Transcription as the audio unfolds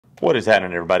What is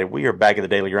happening, everybody? We are back at the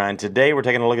Daily Grind. Today we're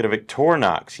taking a look at a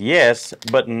Victorinox. Yes,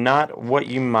 but not what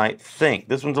you might think.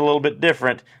 This one's a little bit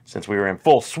different since we were in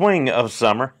full swing of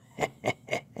summer.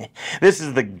 This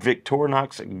is the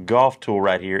Victorinox Golftool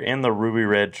right here in the ruby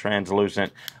red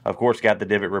translucent. Of course, got the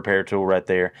divot repair tool right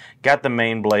there. Got the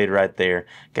main blade right there.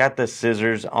 Got the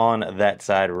scissors on that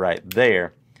side right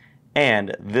there.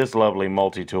 And this lovely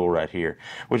multi-tool right here,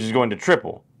 which is going to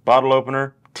triple bottle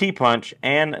opener, T-punch,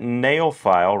 and nail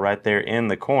file right there in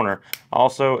the corner.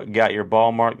 Also got your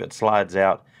ball mark that slides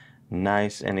out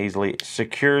nice and easily,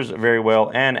 secures very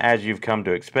well, and as you've come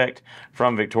to expect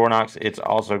from Victorinox, it's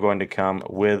also going to come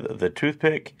with the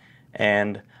toothpick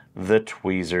and the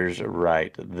tweezers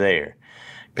right there.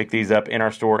 Pick these up in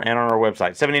our store and on our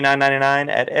website, $79.99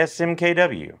 at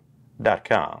smkw.com.